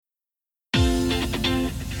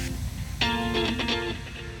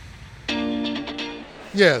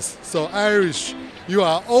Yes, so Irish, you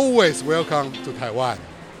are always welcome to Taiwan.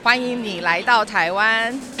 欢迎你来到台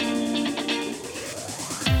湾。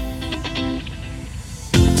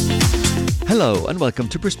Hello and welcome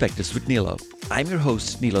to Perspectives with Nilo. I'm your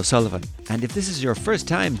host, Nilo Sullivan, and if this is your first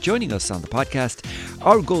time joining us on the podcast,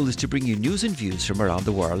 our goal is to bring you news and views from around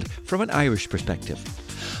the world from an Irish perspective.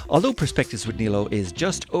 Although Perspectives with Nilo is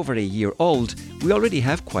just over a year old, we already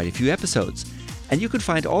have quite a few episodes, and you can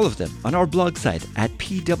find all of them on our blog site at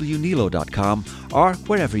pwnilo.com or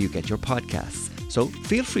wherever you get your podcasts, so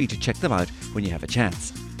feel free to check them out when you have a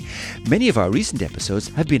chance. Many of our recent episodes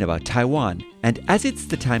have been about Taiwan, and as it's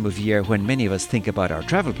the time of year when many of us think about our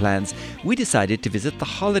travel plans, we decided to visit the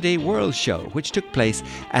Holiday World Show, which took place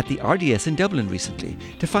at the RDS in Dublin recently,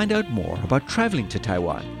 to find out more about travelling to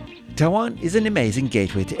Taiwan. Taiwan is an amazing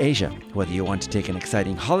gateway to Asia, whether you want to take an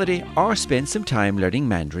exciting holiday or spend some time learning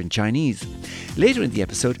Mandarin Chinese. Later in the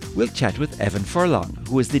episode, we'll chat with Evan Furlong,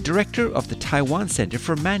 who is the director of the Taiwan Center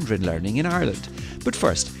for Mandarin Learning in Ireland. But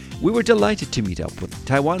first, we were delighted to meet up with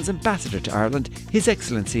Taiwan's ambassador to Ireland, His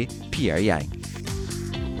Excellency Pierre Yang.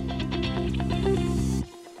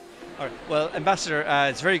 All right. Well, Ambassador,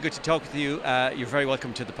 it's very good to talk with you. You're very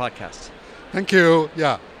welcome to the podcast. Thank you.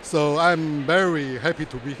 Yeah, so I'm very happy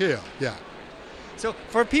to be here. Yeah. So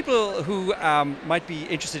for people who might be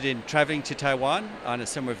interested in traveling to Taiwan on a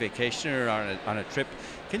summer vacation or on a trip,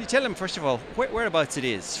 can you tell them, first of all, whereabouts it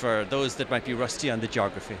is for those that might be rusty on the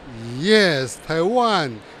geography? Yes,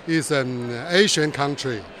 Taiwan is an Asian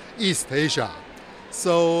country, East Asia.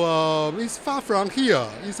 So it's far from here.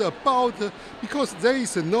 It's about, because there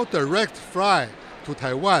is no direct flight to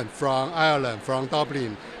Taiwan from Ireland, from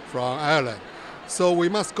Dublin, from Ireland. So we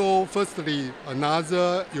must go firstly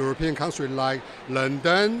another European country like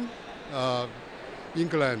London,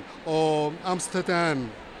 England, or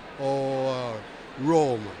Amsterdam, or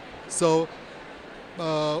Rome. So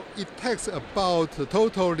it takes about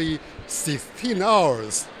totally 16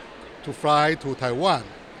 hours to fly to Taiwan.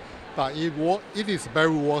 But it is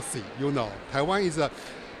very worthy, you know. Taiwan is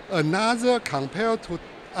another, compared to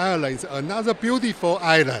Ireland, is another beautiful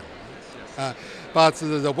island. But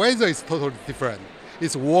the weather is totally different.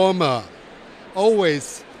 It's warmer,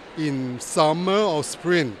 always in summer or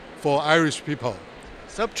spring for Irish people.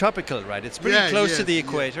 Subtropical, right? It's pretty close to the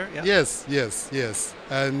equator. Yeah. Yes.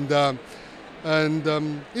 And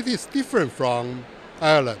it is different from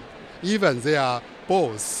Ireland. Even they are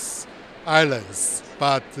both islands.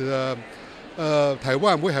 But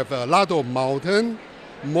Taiwan, we have a lot of mountain,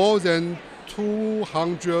 more than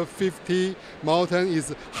 250 mountain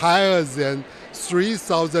is higher than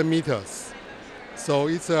 3,000 meters. So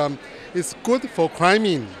it's good for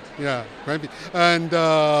climbing. Yeah, climbing. And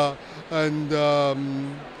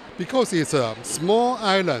because it's a small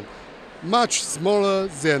island, much smaller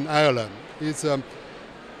than Ireland.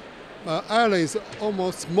 Ireland is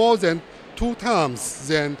almost more than 2 times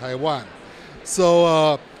than Taiwan.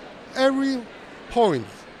 So every point,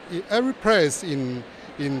 every place in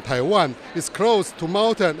Taiwan is close to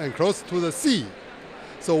mountain and close to the sea.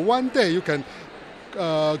 So one day you can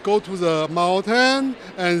go to the mountain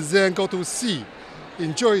and then go to sea.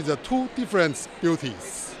 Enjoy the two different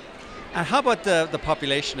beauties. And how about the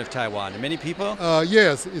population of Taiwan? Many people?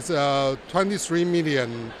 Yes, it's 23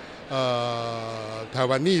 million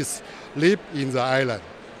Taiwanese live in the island.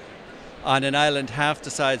 On an island half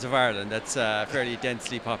the size of Ireland, that's fairly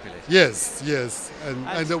densely populated. Yes,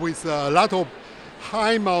 and with a lot of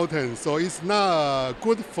high mountains, so it's not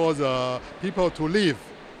good for the people to live.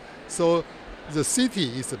 So the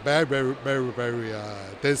city is very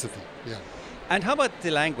density. Yeah. And how about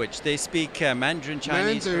the language? They speak Mandarin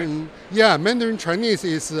Chinese? Mandarin Chinese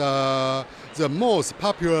is the most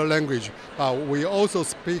popular language. But we also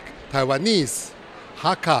speak Taiwanese,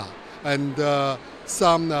 Hakka, and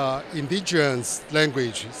some indigenous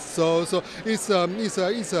language. So it's a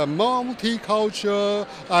multicultural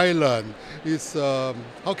island. It's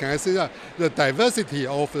how can I say that? The diversity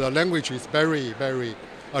of the language is very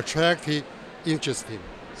attractive, interesting.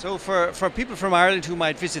 So for people from Ireland who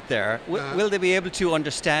might visit there, will they be able to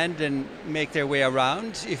understand and make their way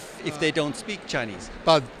around if they don't speak Chinese?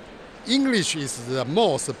 But English is the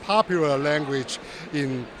most popular language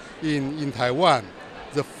in Taiwan.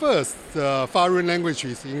 The first foreign language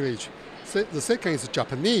is English. The second is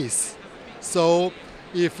Japanese. So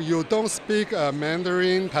if you don't speak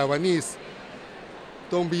Mandarin, Taiwanese,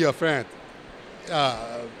 don't be afraid.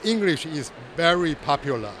 English is very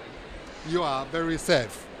popular. You are very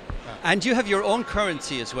safe. And you have your own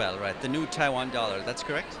currency as well, right? The new Taiwan dollar, that's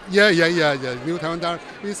correct? Yeah. New Taiwan dollar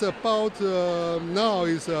is about, now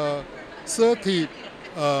is 30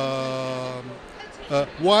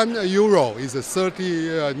 €1 is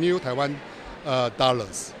 30 new Taiwan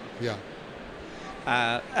dollars. Yeah.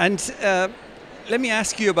 And let me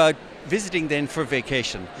ask you about visiting then for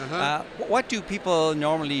vacation. What do people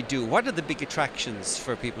normally do? What are the big attractions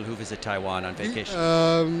for people who visit Taiwan on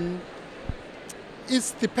vacation?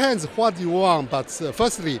 It depends what you want, but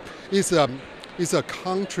firstly, it's a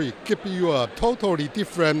country give you a totally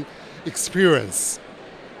different experience.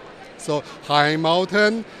 So high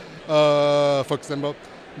mountain, for example,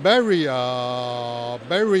 very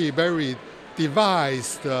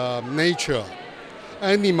devised nature,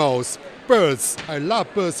 animals, birds. I love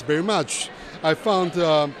birds very much. I found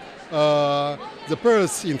the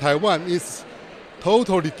birds in Taiwan is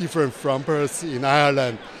totally different from birds in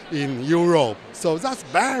Ireland, in Europe. So that's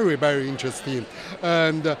very, very interesting.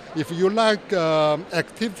 And if you like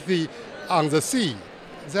activity on the sea,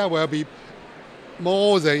 that will be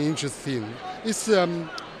more than interesting. It's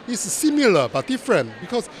similar but different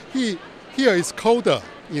because here it's colder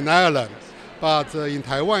in Ireland, but in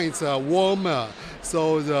Taiwan it's warmer.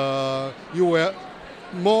 So you will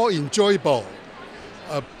more enjoyable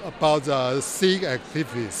about the sea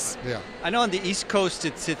activities. Yeah. I know on the East Coast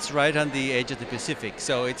it sits right on the edge of the Pacific,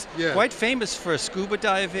 so it's quite famous for scuba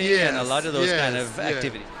diving and a lot of those kind of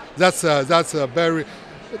activities. That's a very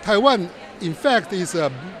Taiwan. In fact, is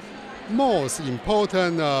a most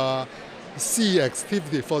important sea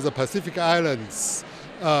activity for the Pacific Islands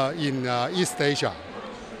in East Asia.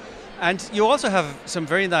 And you also have some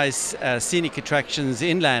very nice scenic attractions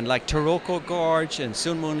inland, like Taroko Gorge and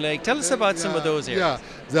Sun Moon Lake. Tell us about some of those areas.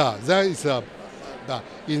 There is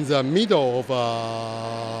in the middle of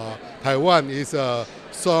Taiwan is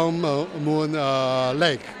Sun Moon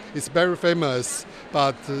Lake. It's very famous,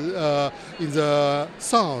 but in the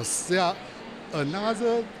south there are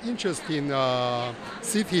another interesting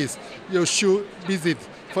cities you should visit.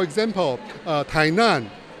 For example, Tainan.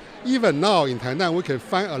 Even now in Tainan, we can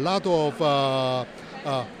find a lot of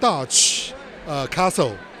Dutch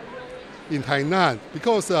castle in Tainan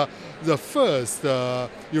because the first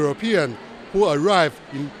European who arrived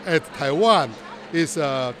at Taiwan is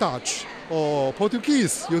Dutch or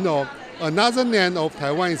Portuguese. You know, another name of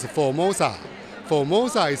Taiwan is Formosa.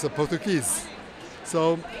 Formosa is Portuguese.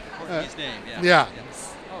 So, Portuguese name, yeah.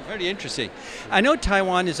 Oh, very interesting. I know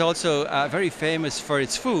Taiwan is also very famous for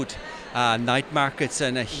its food. Night markets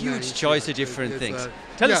and a huge choice of different things.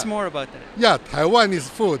 Tell us more about that. Yeah, Taiwanese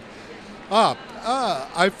food.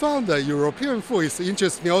 I found the European food is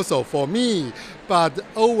interesting also for me, but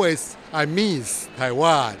always I miss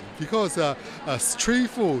Taiwan because street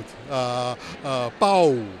food,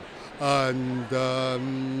 bao, and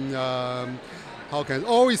how can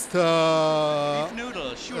oyster, beef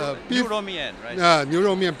noodle, sure. Beef, mian, right?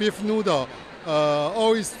 Noodle mian, beef noodle,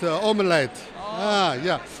 oyster omelette.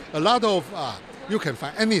 A lot of you can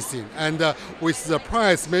find anything, and with the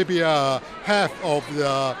price maybe half of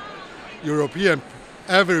the European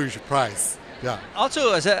average price. Yeah.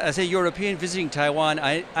 Also, as a European visiting Taiwan,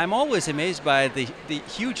 I'm always amazed by the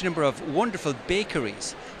huge number of wonderful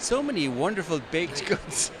bakeries. So many wonderful baked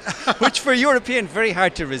goods, which for European very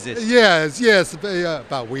hard to resist. Yes,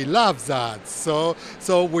 but we love that. So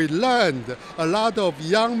we learned a lot of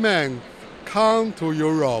young men come to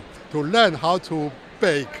Europe to learn how to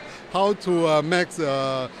bake, how to make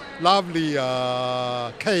the lovely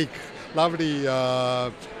cake, lovely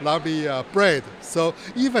bread. So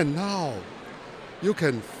even now, you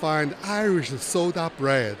can find Irish soda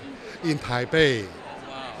bread in Taipei.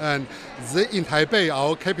 Wow. And in Taipei,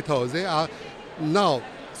 our capital, there are now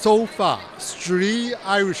so far 3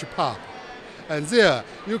 Irish pubs. And there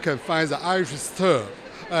you can find the Irish stir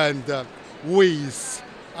and with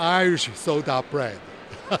Irish soda bread.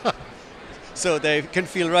 So they can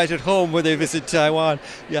feel right at home when they visit Taiwan.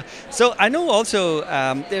 Yeah. So I know also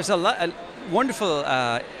there's a lot wonderful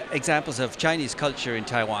examples of Chinese culture in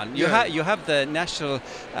Taiwan. You have the National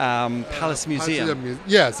Palace Museum.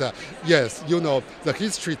 Yes. You know the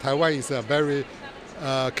history of Taiwan is very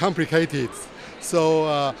complicated.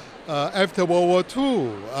 So after World War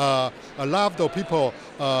II, a lot of people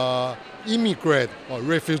immigrate or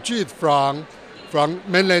refugees from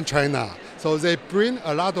mainland China. So they bring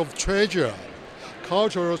a lot of treasure,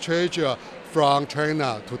 cultural treasure from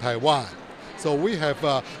China to Taiwan. So we have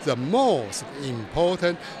the most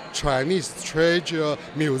important Chinese treasure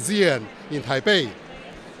museum in Taipei,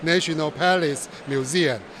 National Palace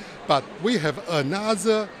Museum. But we have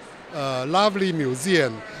another lovely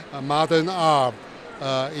museum, modern art,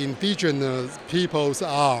 indigenous people's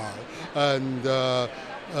art, and a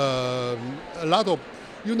lot of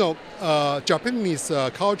Japanese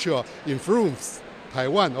culture influence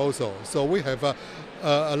Taiwan also. So we have a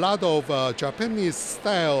lot of Japanese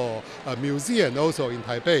style museum also in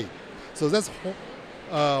Taipei. So that's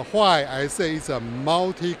why I say it's a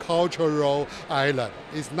multicultural island.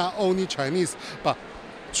 It's not only Chinese, but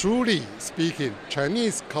truly speaking,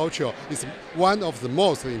 Chinese culture is one of the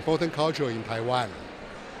most important culture in Taiwan.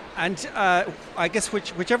 And I guess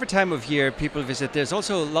whichever time of year people visit, there's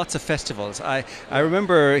also lots of festivals. I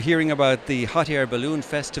remember hearing about the Hot Air Balloon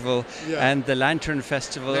Festival and the Lantern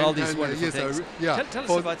Festival, all these wonderful things. Tell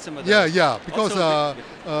us about some of those. Because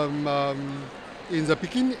in the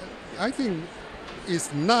beginning, I think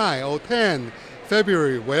it's 9 or 10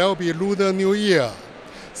 February will be Lunar New Year.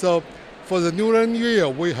 So for the Lunar New Year,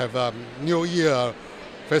 we have a New Year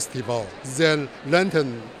festival, then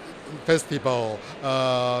Lantern festival,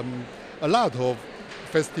 a lot of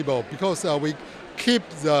festival, because we keep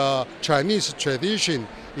the Chinese tradition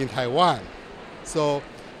in Taiwan. So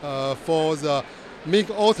for the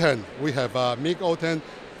Mid-Autumn, we have a Mid-Autumn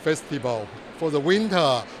festival. For the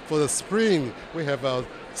winter, for the spring, we have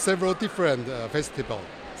several different festivals.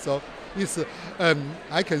 So it's,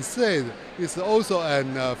 I can say it's also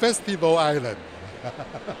a festival island.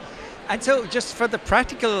 And so just for the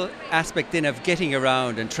practical aspect then of getting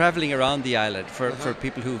around and traveling around the island for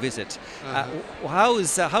people who visit, how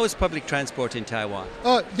is public transport in Taiwan?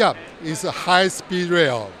 It's a high-speed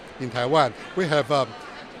rail in Taiwan. We have a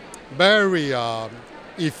very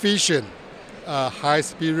efficient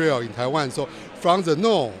high-speed rail in Taiwan. So from the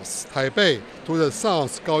north, Taipei, to the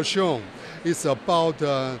south, Kaohsiung, it's about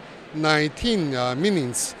 19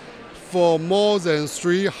 minutes for more than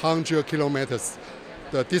 300 kilometers.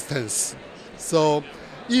 The distance. So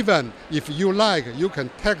even if you like, you can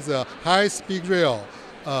take the high-speed rail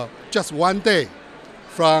just one day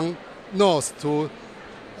from north to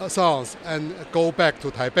south and go back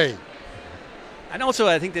to Taipei. And also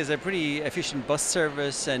I think there's a pretty efficient bus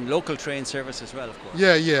service and local train service as well, of course.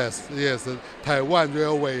 Yes. The Taiwan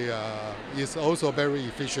Railway is also very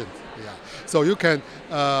efficient. So you can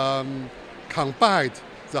combine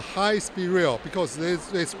the high-speed rail because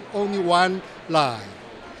there's only one line,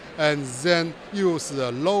 and then use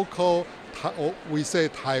the local, we say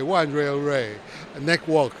Taiwan Railway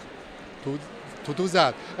network to do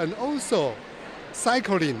that. And also,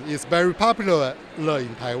 cycling is very popular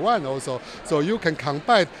in Taiwan also. So you can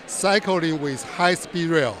combine cycling with high-speed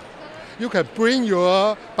rail. You can bring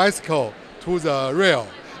your bicycle to the rail,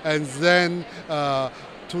 and then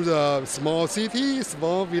to the small city,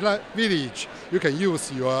 small village, you can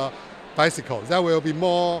use your bicycle. That will be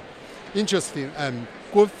more interesting and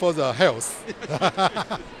good for the health.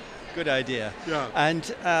 Good idea. Yeah.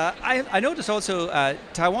 And I notice also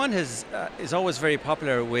Taiwan is always very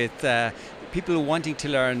popular with people wanting to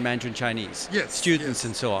learn Mandarin Chinese, students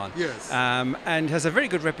and so on. And has a very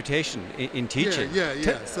good reputation in teaching.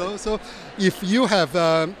 So if you have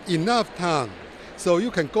enough time, so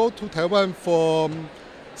you can go to Taiwan for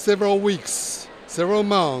several weeks, several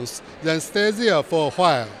months, then stay there for a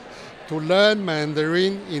while to learn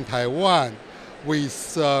Mandarin in Taiwan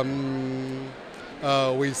with how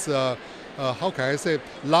can I say,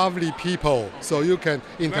 lovely people. So you can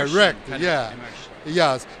interact.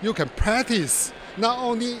 Yes, you can practice not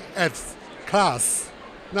only at class,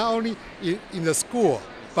 not only in the school,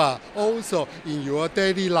 but also in your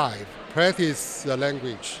daily life. Practice the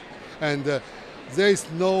language, and there is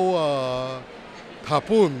no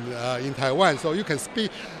taboo in Taiwan. So you can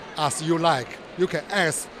speak as you like. You can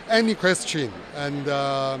ask any question, and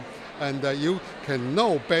you can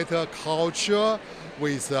know better culture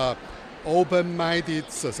with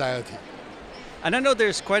open-minded society. And I know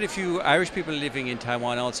there's quite a few Irish people living in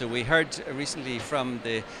Taiwan also. We heard recently from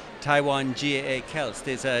the Taiwan GAA Celts.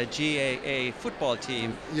 There's a GAA football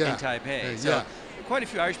team in Taipei. So quite a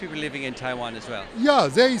few Irish people living in Taiwan as well. Yeah,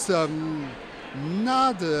 there is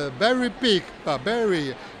not a very big but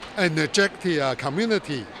very energetic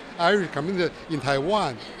community, Irish community in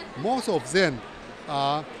Taiwan. Most of them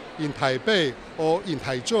are in Taipei or in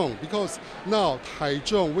Taichung, because now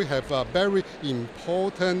Taichung we have a very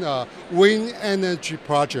important wind energy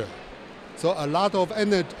project. So a lot of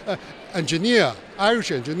Irish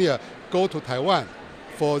engineer go to Taiwan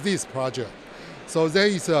for this project. So there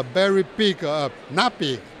is a very big, not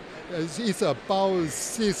big, it's about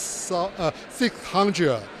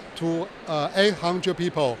 600 to 800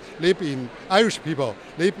 people Irish people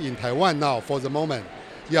live in Taiwan now for the moment.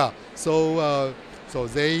 So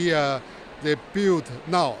they build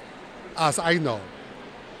now, as I know,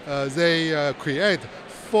 they create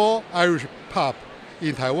 4 Irish pubs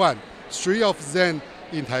in Taiwan. 3 of them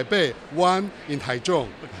in Taipei, 1 in Taichung.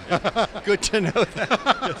 Good to know that.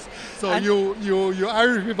 Yes. So you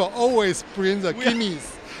Irish people always bring the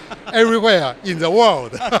kidneys everywhere in the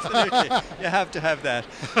world. Absolutely, you have to have that.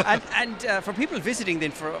 And for people visiting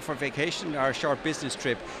then for vacation or a short business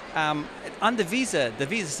trip, on the visa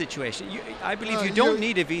situation, I believe you don't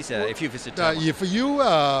need a visa if you visit Taiwan. If you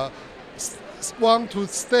want to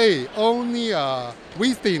stay only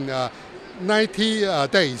within 90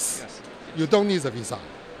 days, Yes. you don't need a visa.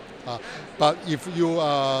 But if you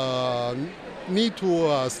need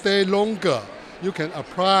to stay longer, you can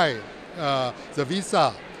apply the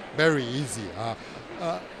visa very easy.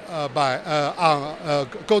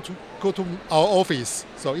 Go to our office.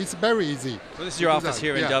 So it's very easy. So this is your office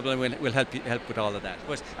here in Dublin. We'll help with all of that.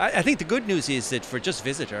 But I think the good news is that for just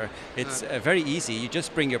visitor, it's very easy. You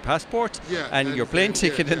just bring your passport and your plane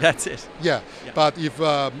ticket, and that's it. Yeah. But if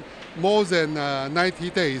more than 90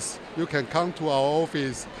 days, you can come to our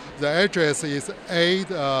office. The address is 8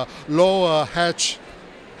 Lower Hatch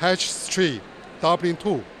Street, Dublin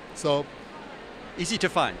 2. So easy to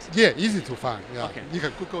find. Yeah, easy to find. Yeah, okay. You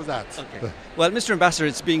can Google that. Okay. Well, Mr. Ambassador,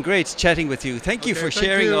 it's been great chatting with you. Thank you for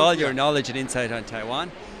sharing all your knowledge and insight on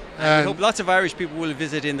Taiwan. And we hope lots of Irish people will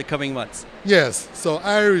visit in the coming months. Yes. So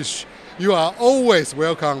Irish, you are always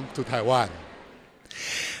welcome to Taiwan.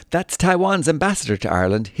 That's Taiwan's ambassador to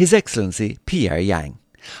Ireland, His Excellency Pierre Yang.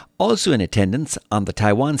 Also in attendance on the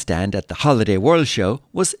Taiwan stand at the Holiday World Show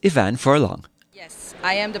was Yvonne Furlong. Yes,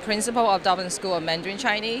 I am the principal of Dublin School of Mandarin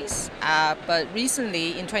Chinese, but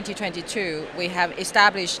recently in 2022 we have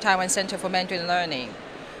established Taiwan Center for Mandarin Learning.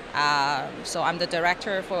 So I'm the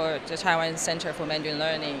director for the Taiwan Center for Mandarin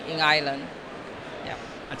Learning in Ireland. Yeah.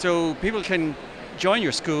 And so people can join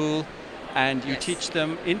your school and you teach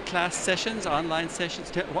them in-class sessions, online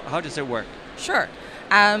sessions. How does it work? Sure.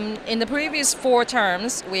 In the previous 4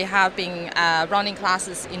 terms, we have been running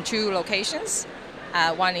classes in 2 locations.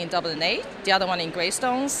 One in Dublin 8, the other one in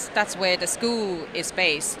Greystones. That's where the school is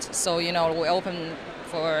based. So, we open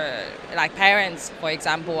for like parents, for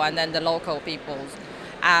example, and then the local people.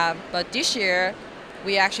 But this year,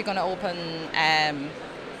 we're actually going to open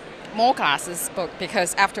more classes,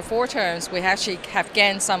 because after 4 terms, we actually have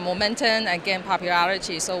gained some momentum and gained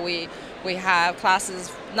popularity. So we have classes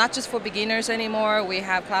not just for beginners anymore. We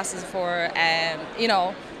have classes for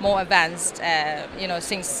more advanced.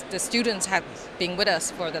 Since the students have been with us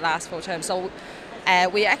for the last 4 terms. So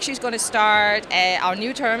we're actually going to start our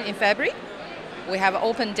new term in February. We have an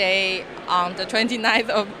open day on the 29th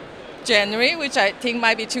of January, which I think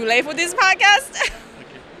might be too late for this podcast.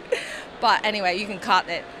 But anyway, you can cut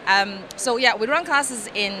it. We run classes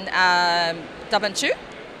in Dublin 2.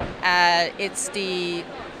 It's the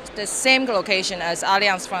same location as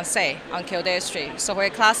Alliance Française on Kildare Street. So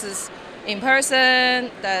we're classes in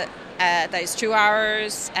person, that is 2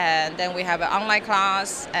 hours, and then we have an online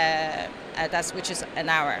class, which is an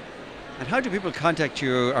hour. And how do people contact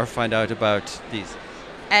you or find out about these?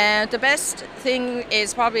 And the best thing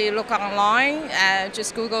is probably look online.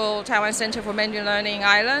 Just Google Taiwan Center for Mandarin Learning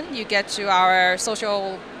Ireland. You get to our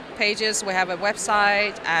social pages. We have a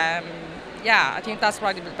website. I think that's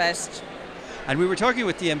probably the best. And we were talking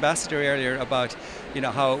with the ambassador earlier about,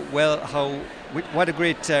 what a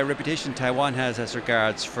great reputation Taiwan has as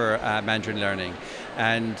regards for Mandarin learning.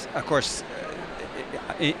 And of course,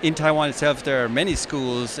 in Taiwan itself, there are many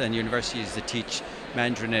schools and universities that teach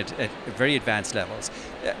Mandarin at very advanced levels.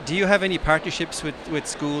 Do you have any partnerships with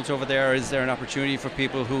schools over there, or is there an opportunity for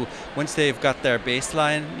people who, once they've got their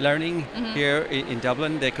baseline learning here in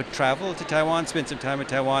Dublin, they could travel to Taiwan, spend some time in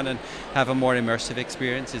Taiwan and have a more immersive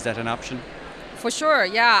experience? Is that an option? For sure,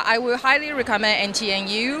 yeah. I will highly recommend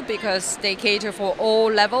NTNU because they cater for all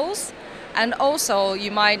levels. And also,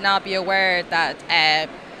 you might not be aware that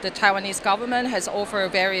the Taiwanese government has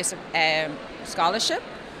offered various scholarships.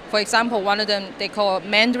 For example, one of them they call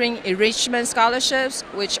Mandarin Enrichment Scholarships,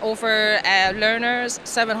 which offer learners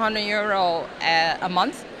 €700 a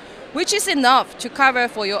month, which is enough to cover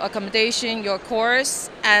for your accommodation, your course,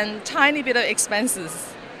 and tiny bit of expenses.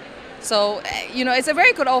 So, it's a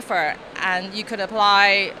very good offer, and you could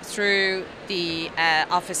apply through the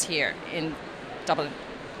office here in Dublin.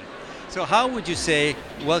 So how would you say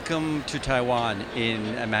welcome to Taiwan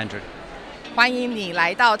in Mandarin? 欢迎你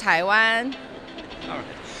来到台湾. All right.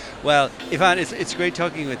 Well, Yvonne, it's great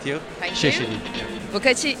talking with you. Thank you. 谢谢你. 不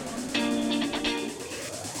客气.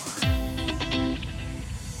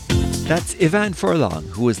 That's Yvonne Furlong,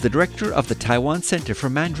 who is the director of the Taiwan Center for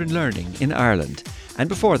Mandarin Learning in Ireland. And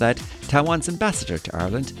before that, Taiwan's ambassador to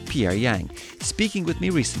Ireland, Pierre Yang, speaking with me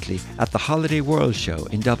recently at the Holiday World Show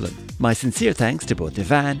in Dublin. My sincere thanks to both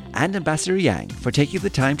Ivan and Ambassador Yang for taking the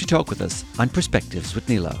time to talk with us on Perspectives with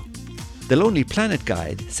Nilo. The Lonely Planet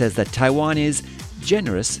Guide says that Taiwan is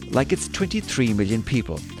generous like its 23 million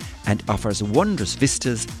people and offers wondrous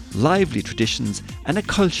vistas, lively traditions and a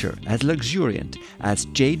culture as luxuriant as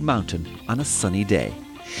Jade Mountain on a sunny day.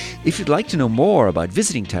 If you'd like to know more about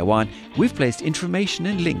visiting Taiwan, we've placed information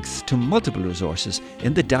and links to multiple resources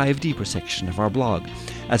in the Dive Deeper section of our blog,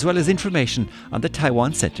 as well as information on the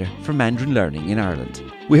Taiwan Center for Mandarin Learning in Ireland.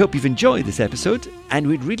 We hope you've enjoyed this episode, and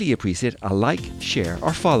we'd really appreciate a like, share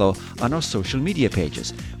or follow on our social media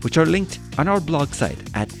pages, which are linked on our blog site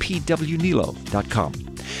at pwnilo.com.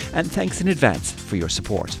 And thanks in advance for your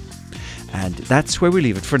support. And that's where we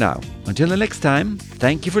leave it for now. Until the next time,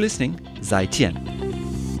 thank you for listening. Zai Tian.